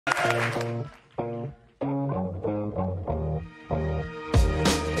I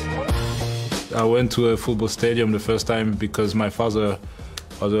went to a football stadium the first time because my father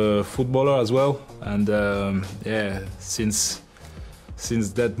was a footballer as well, and yeah, since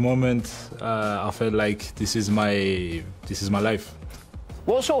that moment, I felt like this is my life.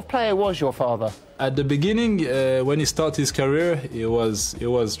 What sort of player was your father? At the beginning, when he started his career, he was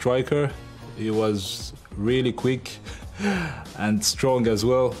striker. He was really quick and strong as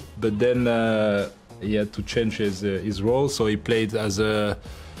well. But then he had to change his role, so he played as a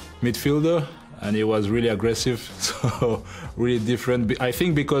midfielder, and he was really aggressive, so really different. I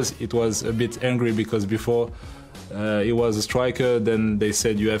think because it was a bit angry, because before he was a striker, then they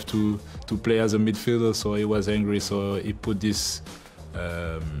said you have to play as a midfielder, so he was angry, so he put this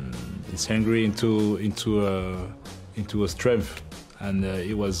angry into a strength, and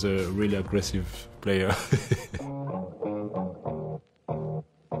he was a really aggressive player.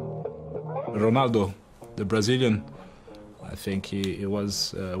 Ronaldo, the Brazilian, I think he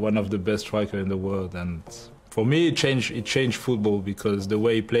was one of the best strikers in the world, and for me it changed football, because the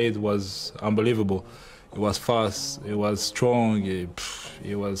way he played was unbelievable. He was fast, he was strong, he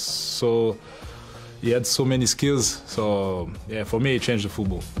had so many skills. So yeah, for me it changed the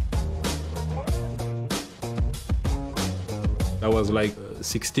football. I was like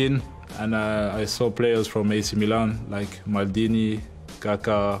 16, and I saw players from AC Milan like Maldini,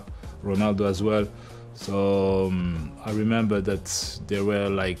 Kaká, Ronaldo as well. So I remember that they were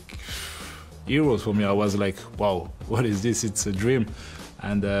like heroes for me. I was like, wow, what is this? It's a dream.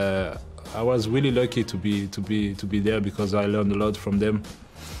 And I was really lucky to be there, because I learned a lot from them.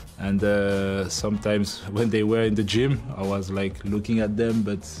 And sometimes when they were in the gym, I was like looking at them,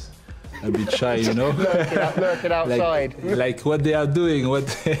 but a bit shy, you know. lurking outside. like what they are doing, what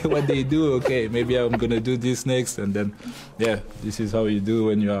they do. Okay, maybe I'm gonna do this next, and then yeah, this is how you do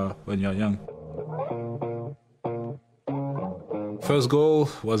when you are young. First goal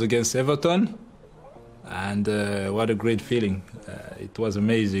was against Everton, and what a great feeling! It was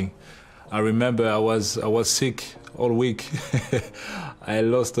amazing. I remember I was sick all week. I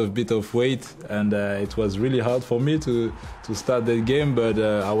lost a bit of weight, and it was really hard for me to start that game, but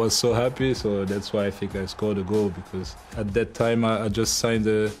I was so happy, so that's why I think I scored a goal, because at that time I just signed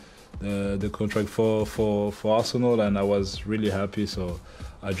the contract for Arsenal, and I was really happy, so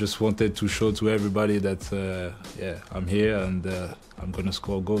I just wanted to show to everybody that yeah, I'm here, and I'm gonna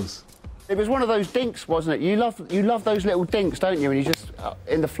score goals. It was one of those dinks, wasn't it? You love those little dinks, don't you? And you just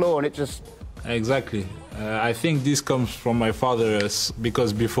in the floor, and it just... Exactly. I think this comes from my father,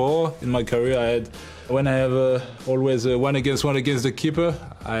 because before in my career when I have always one against the keeper,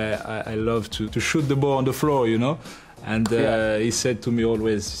 I love to shoot the ball on the floor, you know. And he said to me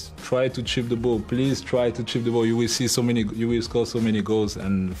always, try to chip the ball, please try to chip the ball. You will score so many goals.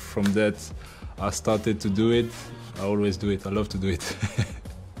 And from that, I started to do it. I always do it. I love to do it.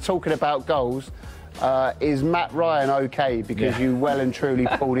 Talking about goals, is Matt Ryan okay? Because you well and truly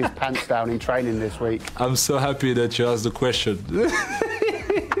pulled his pants down in training this week. I'm so happy that you asked the question.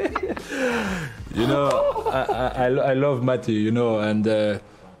 You know, I love Matty, you know, and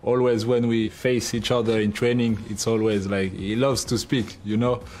always when we face each other in training, it's always like he loves to speak, you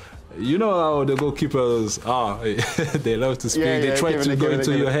know. You know how the goalkeepers are. They love to speak. They try to go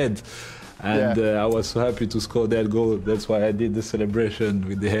into your head. And I was so happy to score that goal. That's why I did the celebration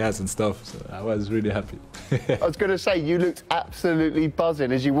with the hairs and stuff. So I was really happy. I was going to say, you looked absolutely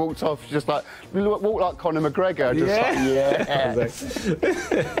buzzing as you walked off, just like, you walked like Conor McGregor. Just like, yeah.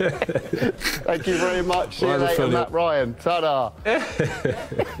 Thank you very much. See you later, Matt Ryan. Ta-da.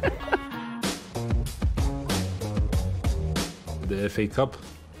 The FA Cup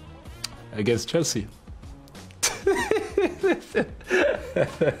against Chelsea.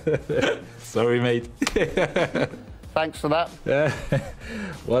 Sorry, mate. Thanks for that.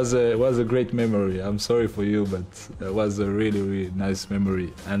 Was a great memory. I'm sorry for you, but it was a really nice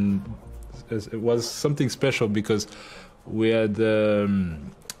memory, and it was something special because we had a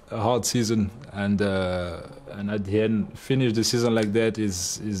hard season, and at the end, finish the season like that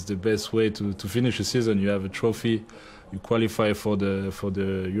is the best way to finish a season. You have a trophy, you qualify for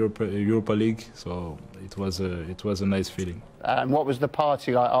the Europa League, so it was a nice feeling. And what was the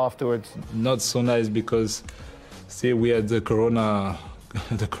party like afterwards? Not so nice because, see, we had the corona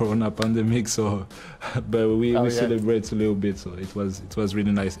pandemic, so but we celebrate a little bit, so it was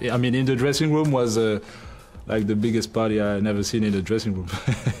really nice. I mean, in the dressing room was like the biggest party I never seen in the dressing room.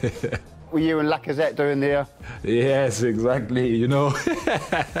 Were you and Lacazette doing the? Yes, exactly. You know.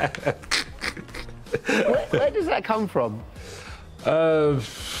 Where does that come from?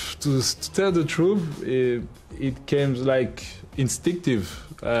 To tell the truth, it instinctive.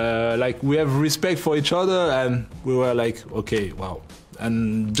 Like we have respect for each other, and we were like, okay, wow.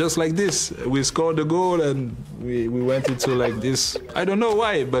 And just like this, we scored a goal, and we went into like this. I don't know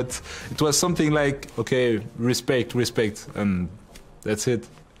why, but it was something like, okay, respect, and that's it.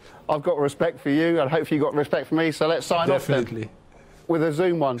 I've got respect for you, and hopefully you got respect for me. So let's sign off then with a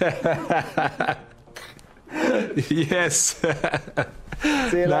Zoom one. Yes. See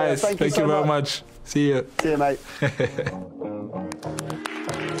you later. Nice. Thank you so very much. See you. See you, mate.